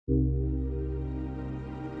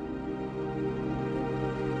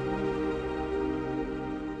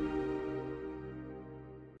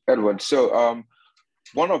Edward. So,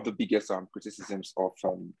 one of the biggest criticisms of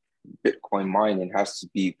Bitcoin mining has to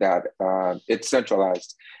be that it's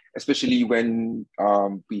centralized, especially when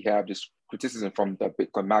we have this criticism from the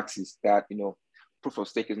Bitcoin maxis that proof of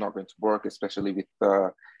stake is not going to work, especially with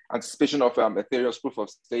the anticipation of Ethereum's proof of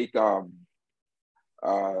stake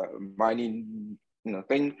mining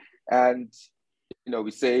thing. And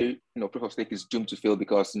we say proof of stake is doomed to fail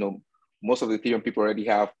because most of the Ethereum people already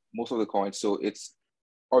have most of the coins, so it's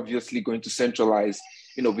obviously going to centralize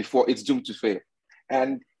before it's doomed to fail.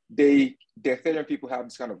 And the Ethereum people have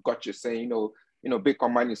this kind of gotcha saying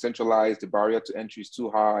Bitcoin mining is centralized, the barrier to entry is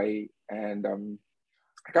too high, and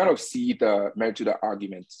I kind of see the merit to that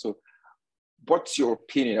argument. So what's your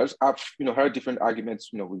opinion? I've heard different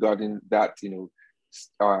arguments regarding that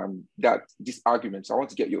that these arguments. I want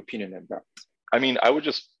to get your opinion on that. I mean, I would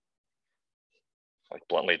just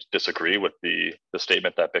bluntly disagree with the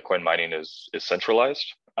statement that Bitcoin mining is centralized.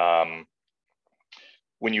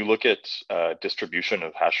 When you look at distribution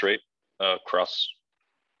of hash rate across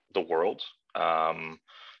the world,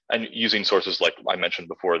 and using sources like I mentioned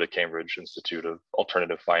before, the Cambridge Institute of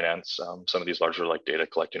Alternative Finance, some of these larger data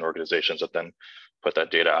collecting organizations that then put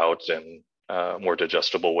that data out in more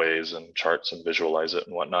digestible ways and charts and visualize it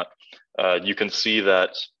and whatnot. You can see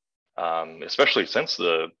that, especially since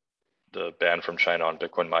the ban from China on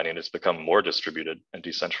Bitcoin mining has become more distributed and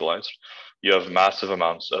decentralized. You have massive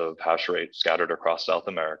amounts of hash rate scattered across South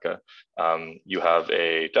America. You have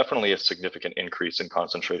definitely a significant increase in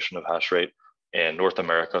concentration of hash rate in North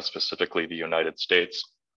America, specifically the United States.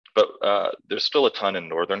 But there's still a ton in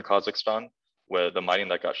northern Kazakhstan, where the mining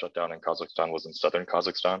that got shut down in Kazakhstan was in southern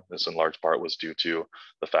Kazakhstan. This in large part was due to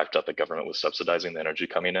the fact that the government was subsidizing the energy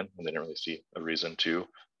coming in, and they didn't really see a reason to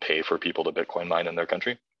pay for people to Bitcoin mine in their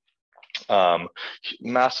country.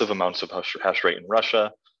 Massive amounts of hash rate in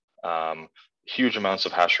Russia, huge amounts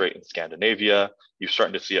of hash rate in Scandinavia. You're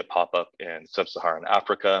starting to see it pop up in sub-Saharan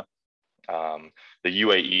Africa. The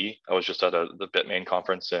UAE, I was just at the Bitmain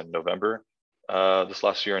conference in November this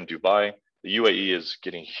last year in Dubai. The UAE is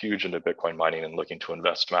getting huge into Bitcoin mining and looking to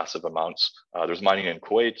invest massive amounts. There's mining in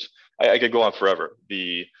Kuwait. I could go on forever.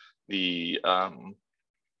 The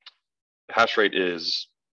hash rate is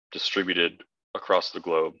distributed across the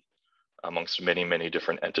globe amongst many, many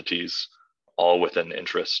different entities, all with an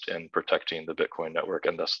interest in protecting the Bitcoin network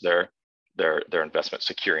and thus their investment,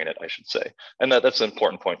 securing it, I should say. And that's an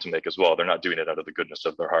important point to make as well. They're not doing it out of the goodness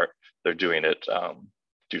of their heart. They're doing it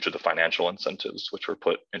due to the financial incentives, which were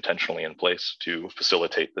put intentionally in place to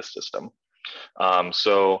facilitate this system.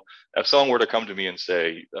 So if someone were to come to me and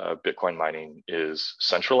say Bitcoin mining is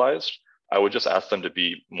centralized, I would just ask them to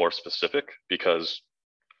be more specific, because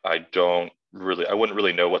I wouldn't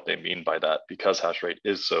really know what they mean by that, because hash rate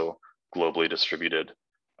is so globally distributed.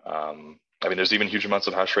 I mean, there's even huge amounts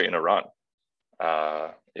of hash rate in Iran.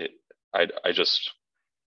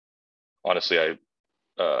 Honestly, I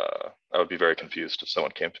would be very confused if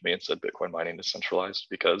someone came to me and said Bitcoin mining is centralized,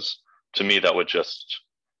 because to me, that would just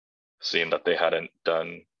seem that they hadn't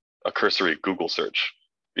done a cursory Google search,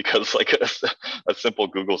 because a simple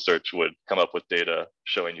Google search would come up with data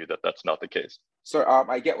showing you that that's not the case. So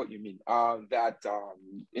I get what you mean.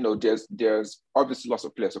 There's obviously lots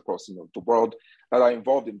of players across the world that are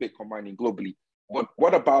involved in Bitcoin mining globally.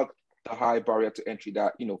 What about the high barrier to entry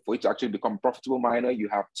that for it to actually become a profitable miner, you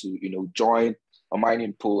have to join a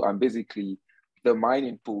mining pool, and basically the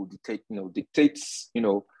mining pool dictates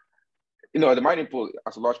the mining pool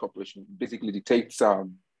as a large corporation basically dictates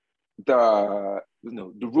the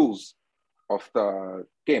rules of the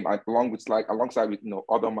game alongside with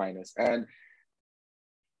other miners. And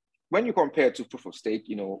when you compare to proof of stake,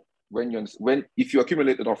 if you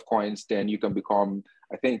accumulate enough coins, then you can become,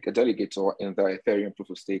 I think, a delegator in the Ethereum proof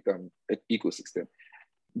of stake ecosystem.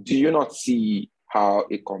 Do you not see how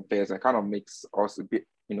it compares? And kind of makes us a bit,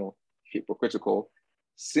 hypocritical,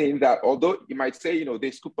 saying that although you might say,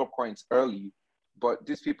 they scooped up coins early, but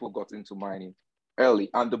these people got into mining early,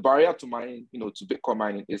 and the barrier to mining, to Bitcoin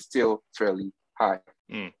mining is still fairly high.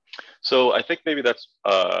 So I think maybe that's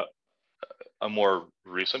a more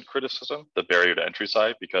recent criticism, the barrier to entry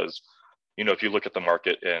side, because if you look at the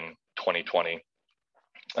market in 2020,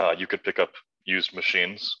 you could pick up used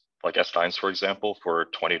machines like S9s, for example, for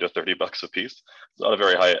 $20 to $30 a piece. It's not a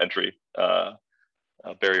very high entry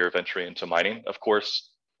barrier of entry into mining. Of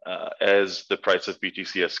course, as the price of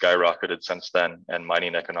BTC has skyrocketed since then, and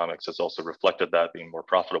mining economics has also reflected that being more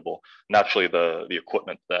profitable, naturally the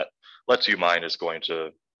equipment that lets you mine is going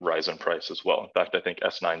to rise in price as well. In fact, I think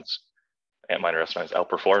Antminer S9s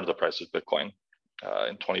outperformed the price of Bitcoin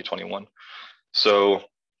in 2021. So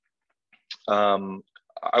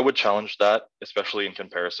I would challenge that, especially in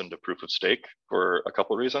comparison to proof of stake for a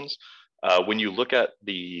couple of reasons. When you look at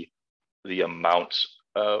the amount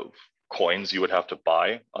of coins you would have to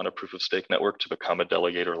buy on a proof of stake network to become a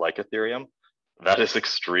delegator like Ethereum, that is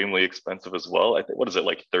extremely expensive as well. I think, what is it,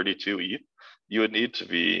 like 32 ETH you would need to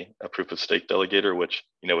be a proof of stake delegator, which,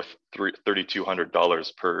 you know, with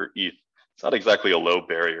 $3,200 per ETH, it's not exactly a low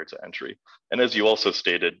barrier to entry. And as you also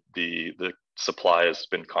stated, the supply has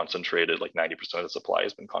been concentrated, like 90% of the supply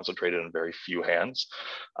has been concentrated in very few hands.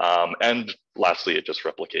 And lastly, it just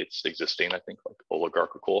replicates existing, I think, like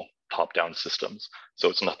oligarchical top-down systems. So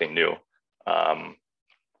it's nothing new.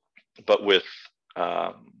 But with,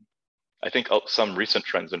 I think some recent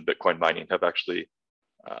trends in Bitcoin mining have actually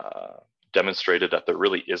demonstrated that there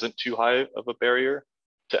really isn't too high of a barrier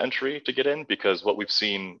to entry to get in, because what we've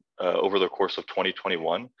seen over the course of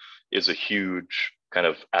 2021 is a huge kind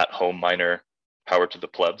of at-home miner power to the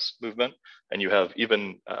plebs movement. And you have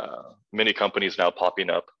even many companies now popping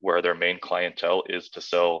up where their main clientele is to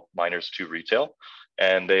sell miners to retail.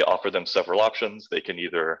 And they offer them several options. They can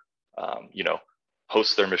either, you know,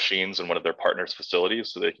 host their machines in one of their partners'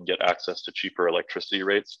 facilities so they can get access to cheaper electricity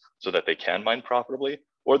rates so that they can mine profitably,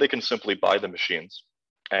 or they can simply buy the machines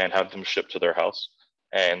and have them shipped to their house.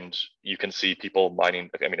 And you can see people mining.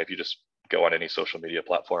 I mean, if you just go on any social media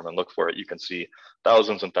platform and look for it, you can see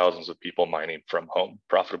thousands and thousands of people mining from home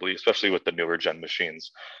profitably, especially with the newer gen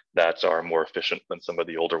machines that are more efficient than some of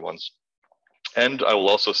the older ones. And I will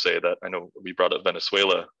also say that, I know we brought up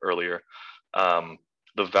Venezuela earlier.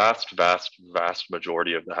 The vast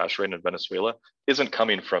majority of the hash rate in Venezuela isn't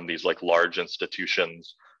coming from these like large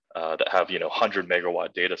institutions that have, you know, 100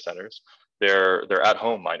 megawatt data centers. They're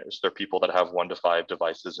at-home miners. They're people that have 1 to 5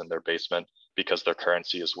 devices in their basement because their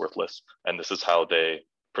currency is worthless, and this is how they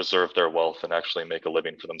preserve their wealth and actually make a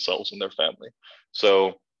living for themselves and their family.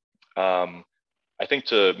 So I think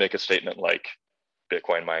to make a statement like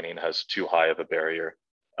Bitcoin mining has too high of a barrier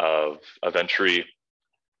of entry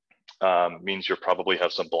means you probably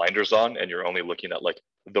have some blinders on, and you're only looking at like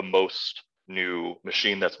the most new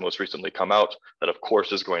machine that's most recently come out that of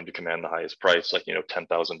course is going to command the highest price, like, you know,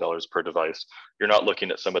 $10,000 per device. You're not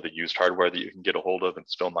looking at some of the used hardware that you can get a hold of and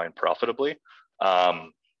still mine profitably.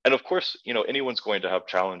 And of course, you know, anyone's going to have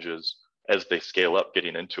challenges as they scale up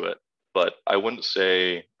getting into it, but I wouldn't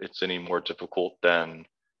say it's any more difficult than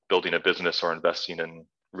building a business or investing in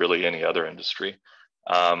really any other industry.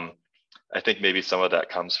 I think maybe some of that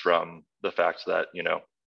comes from the fact that, you know,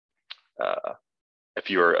 if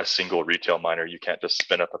you're a single retail miner, you can't just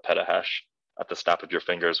spin up a petahash at the snap of your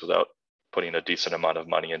fingers without putting a decent amount of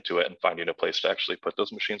money into it, and finding a place to actually put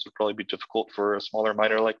those machines would probably be difficult for a smaller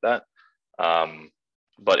miner like that.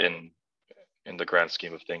 But in the grand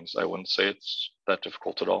scheme of things, I wouldn't say it's that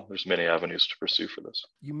difficult at all. There's many avenues to pursue for this.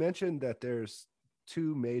 You mentioned that there's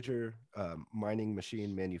 2 major mining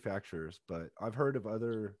machine manufacturers, but I've heard of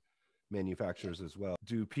other manufacturers as well.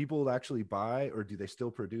 Do people actually buy, or do they still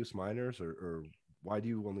produce miners, or why do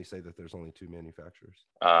you only say that there's only 2 manufacturers?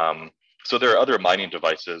 So there are other mining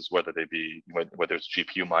devices, whether it's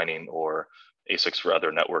GPU mining or ASICs for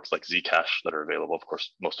other networks like Zcash that are available. Of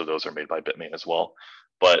course, most of those are made by Bitmain as well.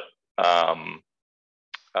 But the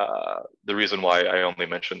reason why I only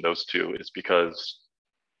mentioned those 2 is because,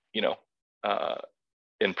 you know,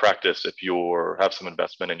 in practice, if you have some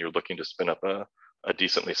investment and you're looking to spin up a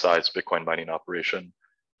decently sized Bitcoin mining operation,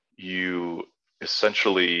 you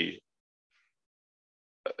essentially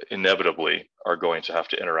inevitably are going to have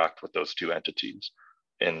to interact with those 2 entities,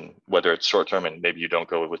 and whether it's short term and maybe you don't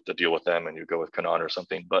go with the deal with them and you go with Canaan or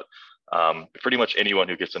something, but pretty much anyone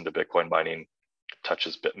who gets into Bitcoin mining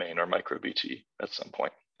touches Bitmain or MicroBT at some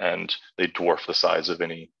point, and they dwarf the size of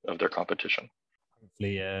any of their competition.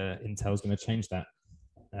 Hopefully Intel's going to change that.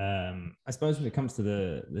 I suppose when it comes to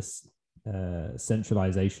this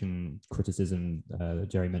centralization criticism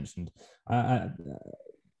Jerry mentioned,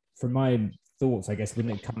 from my thoughts, I guess,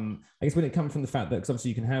 wouldn't it come from the fact that, because obviously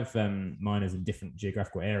you can have miners in different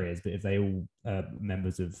geographical areas, but if they all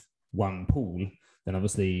members of one pool, then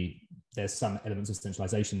obviously there's some elements of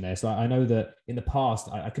centralization there. So I know that in the past,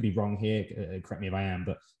 I could be wrong here, correct me if I am,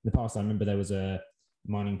 but in the past I remember there was a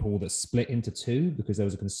mining pool that split into 2 because there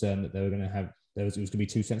was a concern that they were going to have, it was going to be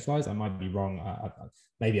too centralized. I might be wrong.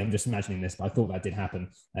 Maybe I'm just imagining this, but I thought that did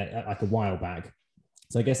happen like a while back.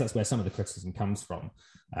 So I guess that's where some of the criticism comes from.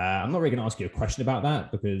 I'm not really going to ask you a question about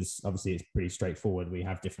that, because obviously it's pretty straightforward. We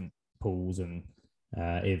have different pools, and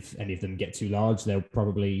if any of them get too large, they'll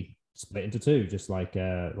probably split into 2, just like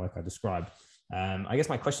I described. I guess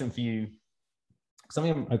my question for you,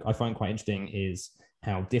 something I find quite interesting, is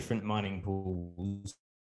how different mining pools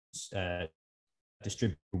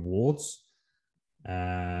distribute rewards.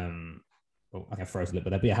 well, I froze a little bit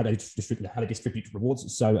there, but yeah, how to distribute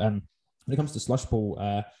rewards. So when it comes to Slush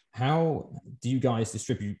Pool, how do you guys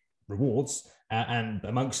distribute rewards and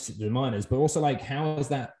amongst the miners, but also like how has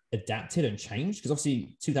that adapted and changed? Because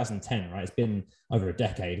obviously 2010, right? It's been over a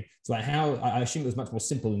decade. So like how, I assume it was much more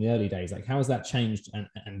simple in the early days. Like how has that changed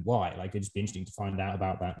and why? Like it'd just be interesting to find out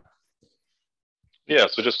about that. Yeah,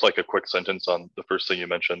 so just like a quick sentence on the first thing you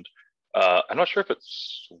mentioned. I'm not sure if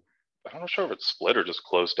it's split or just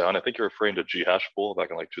closed down. I think you're referring to Ghash Pool back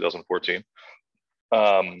in like 2014.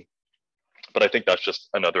 But I think that's just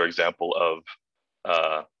another example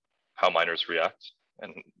of how miners react,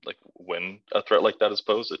 and like when a threat like that is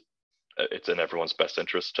posed, it's in everyone's best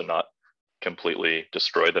interest to not completely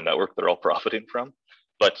destroy the network they're all profiting from.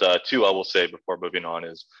 But two, I will say before moving on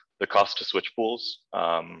is the cost to switch pools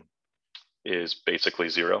is basically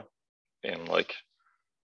zero. And like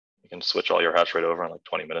you can switch all your hash rate over in like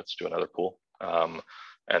 20 minutes to another pool.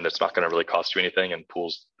 And it's not going to really cost you anything. And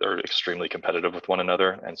pools are extremely competitive with one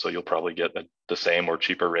another. And so you'll probably get the same or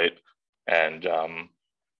cheaper rate. And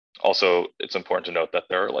also, it's important to note that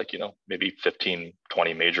there are like, maybe 15,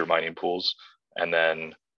 20 major mining pools. And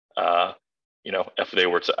then, if they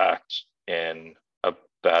were to act in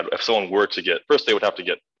if someone were to first they would have to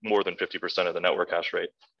get more than 50% of the network hash rate.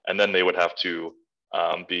 And then they would have to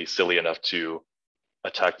be silly enough to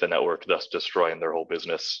attack the network, thus destroying their whole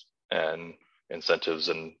business and incentives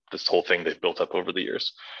and this whole thing they've built up over the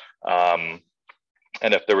years.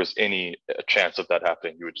 And if there was any chance of that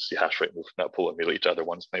happening, you would just see hash rate move from that pool immediately to other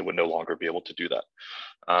ones. And they would no longer be able to do that.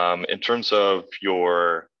 In terms of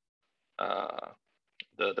your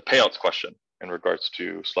the payouts question in regards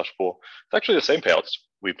to Slush Pool, it's actually the same payouts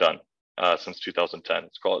we've done since 2010.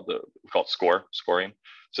 It's called scoring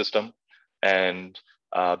system, and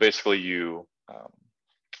basically you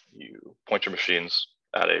point your machines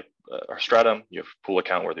at our stratum. You have a pool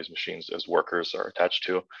account where these machines as workers are attached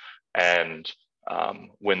to, and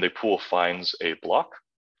when the pool finds a block,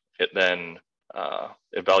 it then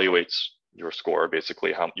evaluates your score,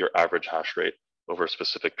 basically your average hash rate over a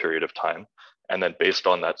specific period of time. And then based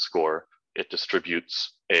on that score, it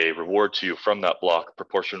distributes a reward to you from that block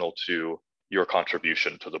proportional to your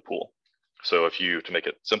contribution to the pool. So to make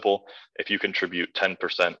it simple, if you contribute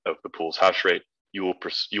 10% of the pool's hash rate, you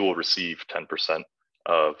will receive 10%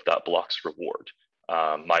 of that block's reward,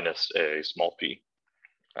 minus a small fee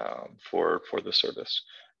for the service.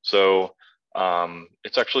 So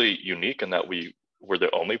it's actually unique in that we're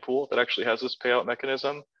the only pool that actually has this payout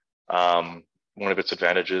mechanism. One of its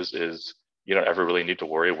advantages is you don't ever really need to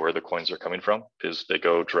worry where the coins are coming from, because they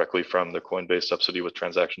go directly from the Coinbase subsidy with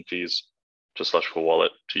transaction fees to Slush Pool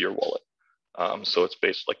wallet to your wallet. So it's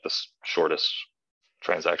based like the shortest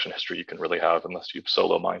transaction history you can really have unless you've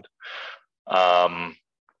solo mined.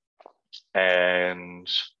 And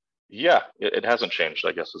yeah, it hasn't changed,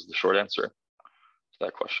 I guess, is the short answer to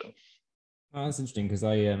that question. Oh, that's interesting, because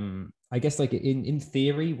I guess like in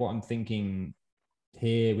theory, what I'm thinking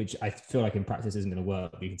here, which I feel like in practice isn't going to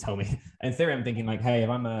work, but you can tell me. In theory, I'm thinking like, hey, if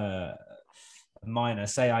I'm a miner,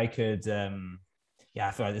 say I could,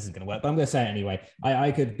 I feel like this is going to work, but I'm going to say it anyway.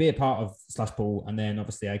 I could be a part of Slush Pool, and then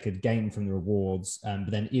obviously I could gain from the rewards.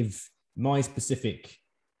 But then if my specific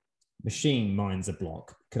machine mines a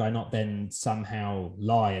block, could I not then somehow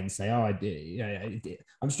lie and say, oh, I did?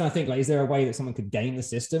 I'm just trying to think, like, is there a way that someone could game the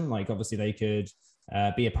system? Like, obviously they could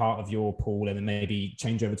be a part of your pool and then maybe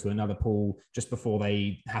change over to another pool just before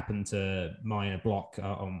they happen to mine a block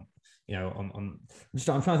I'm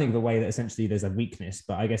trying to think of a way that essentially there's a weakness,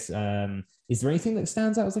 but I guess, is there anything that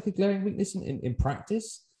stands out as like a glaring weakness in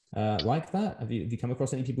practice like that? Have you come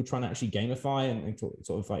across any people trying to actually gamify and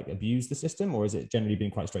sort of like abuse the system, or has it generally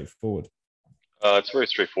been quite straightforward? It's very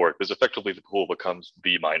straightforward, because effectively the pool becomes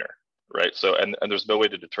the miner, right? So, and there's no way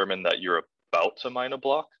to determine that you're about to mine a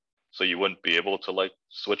block. So you wouldn't be able to like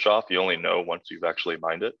switch off. You only know once you've actually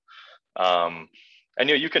mined it. And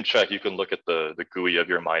you can check, you can look at the GUI of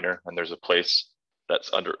your miner, and there's a place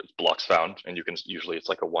that's under blocks found, and you can usually, it's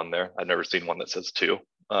like a 1 there. I've never seen one that says 2.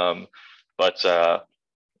 So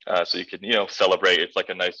you can, celebrate. It's like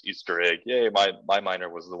a nice Easter egg. Yay, my miner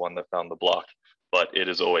was the one that found the block, but it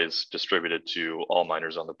is always distributed to all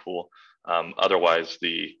miners on the pool. Otherwise,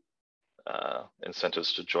 the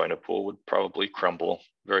incentives to join a pool would probably crumble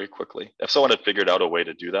very quickly. If someone had figured out a way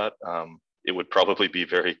to do that, it would probably be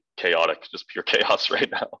very chaotic, just pure chaos right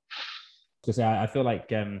now. Because I feel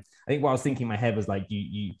like I think what I was thinking in my head was like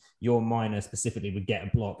your miner specifically would get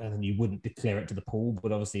a block and then you wouldn't declare it to the pool.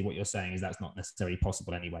 But obviously, what you're saying is that's not necessarily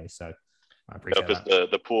possible anyway. So I appreciate that.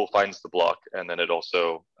 The pool finds the block, and then it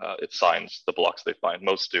also it signs the blocks they find.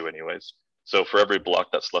 Most do, anyways. So for every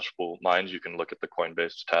block that Slushpool mines, you can look at the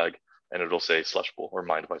Coinbase tag and it'll say Slushpool or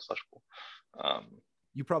mined by Slushpool.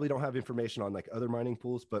 You probably don't have information on like other mining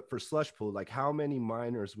pools, but for Slushpool, like how many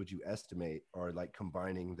miners would you estimate are like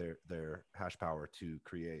combining their hash power to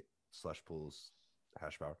create Slushpool's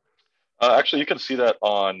hash power? Actually, you can see that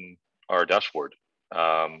on our dashboard.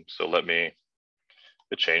 So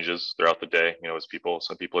it changes throughout the day, you know, as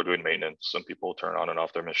some people are doing maintenance, some people turn on and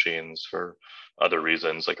off their machines for other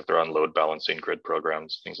reasons, like if they're on load balancing, grid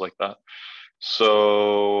programs, things like that.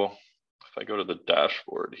 So if I go to the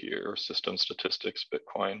dashboard here, system statistics,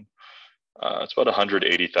 Bitcoin, it's about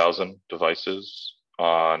 180,000 devices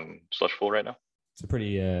on Slushpool right now. It's a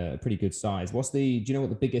pretty good size. Do you know what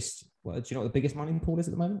the biggest mining pool is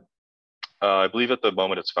at the moment? I believe at the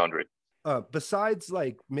moment it's Foundry. Besides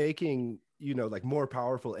like making, you know, like more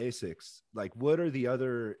powerful ASICs, like what are the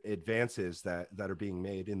other advances that are being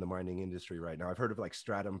made in the mining industry right now? I've heard of like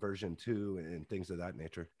Stratum version 2 and things of that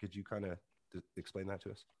nature. Could you kind of explain that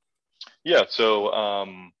to us? Yeah, so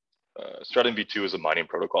Stratum v2 is a mining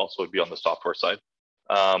protocol, so it'd be on the software side.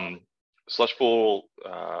 Slushpool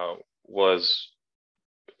was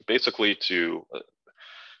basically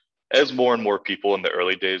as more and more people in the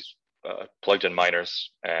early days plugged in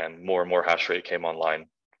miners and more hash rate came online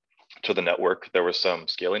to the network, there were some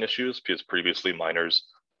scaling issues because previously miners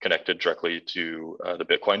connected directly to the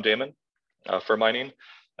Bitcoin daemon for mining.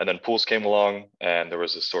 And then pools came along and there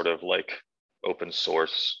was this sort of like open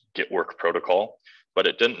source Git work protocol, but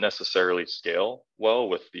it didn't necessarily scale well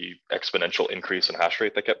with the exponential increase in hash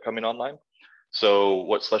rate that kept coming online. So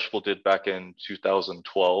what Slushpool did back in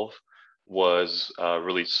 2012 was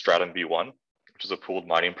release Stratum v1, which is a pooled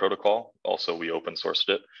mining protocol. Also, we open sourced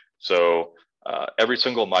it. So every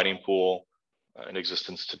single mining pool in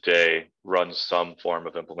existence today runs some form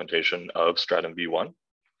of implementation of Stratum v1.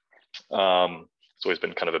 It's always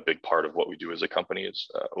been kind of a big part of what we do as a company is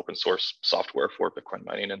open source software for Bitcoin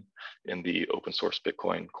mining and in the open source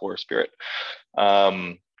Bitcoin core spirit.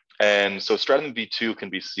 And so Stratum v2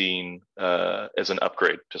 can be seen as an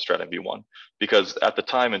upgrade to Stratum v1 because at the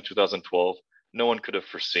time in 2012, no one could have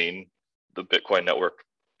foreseen the Bitcoin network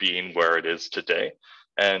being where it is today.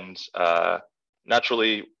 And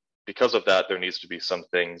naturally, because of that, there needs to be some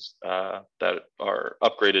things that are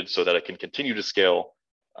upgraded so that it can continue to scale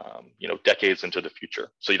decades into the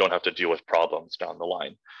future. So you don't have to deal with problems down the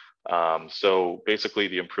line. So basically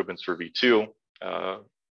the improvements for V2,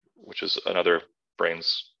 which is another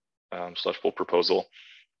Braiins Slushpool proposal,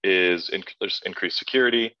 is there's increased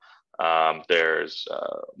security, there's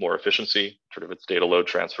more efficiency, sort of its data load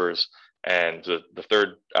transfers. And the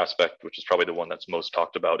third aspect, which is probably the one that's most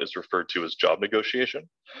talked about, is referred to as job negotiation.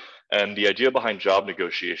 And the idea behind job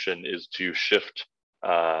negotiation is to shift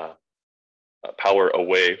power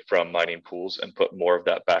away from mining pools and put more of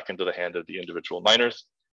that back into the hand of the individual miners.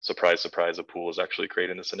 Surprise, surprise, a pool is actually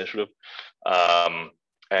creating this initiative.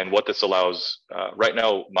 And what this allows, right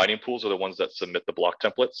now, mining pools are the ones that submit the block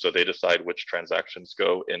templates. So they decide which transactions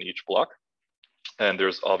go in each block. And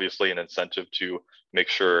there's obviously an incentive to make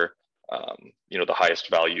sure the highest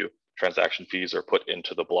value transaction fees are put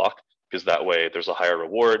into the block, because that way there's a higher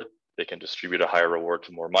reward. They can distribute a higher reward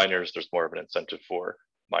to more miners. There's more of an incentive for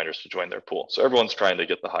miners to join their pool. So everyone's trying to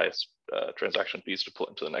get the highest transaction fees to put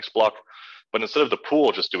into the next block. But instead of the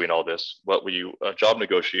pool just doing all this, what job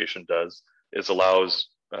negotiation does is allows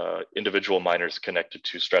individual miners connected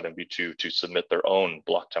to Stratum v2 to submit their own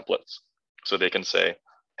block templates. So they can say,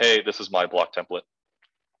 hey, this is my block template.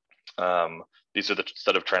 These are the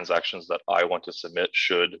set of transactions that I want to submit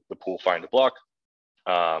should the pool find a block.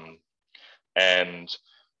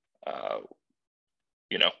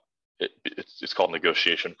 It's called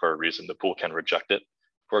negotiation for a reason. The pool can reject it,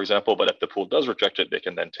 for example, but if the pool does reject it, they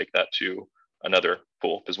can then take that to another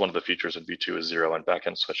pool, because one of the features in V2 is zero and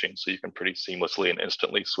backend switching. So you can pretty seamlessly and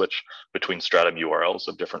instantly switch between Stratum URLs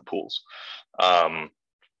of different pools.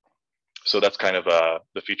 So that's kind of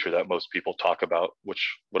the feature that most people talk about,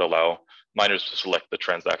 which would allow miners to select the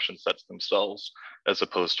transaction sets themselves, as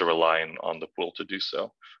opposed to relying on the pool to do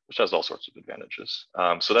so, which has all sorts of advantages.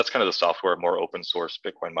 So that's kind of the software, more open source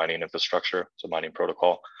Bitcoin mining infrastructure, so mining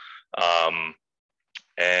protocol.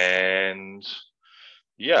 And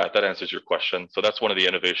yeah, that answers your question. So that's one of the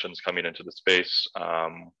innovations coming into the space.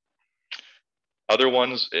 Other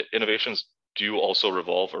innovations do also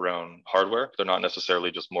revolve around hardware. They're not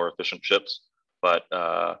necessarily just more efficient chips, but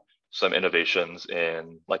some innovations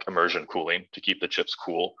in like immersion cooling to keep the chips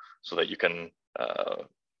cool so that you can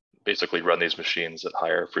basically run these machines at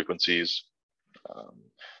higher frequencies,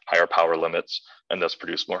 higher power limits, and thus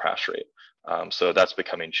produce more hash rate. So that's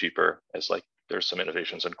becoming cheaper as like there's some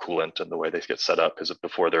innovations in coolant and the way they get set up, because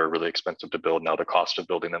before they're really expensive to build. Now the cost of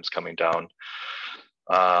building them is coming down.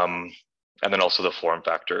 And then also the form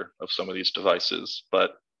factor of some of these devices.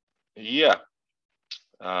 But yeah,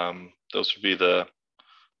 those would be the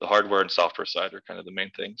hardware and software side are kind of the main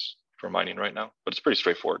things for mining right now, but it's pretty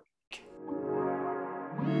straightforward.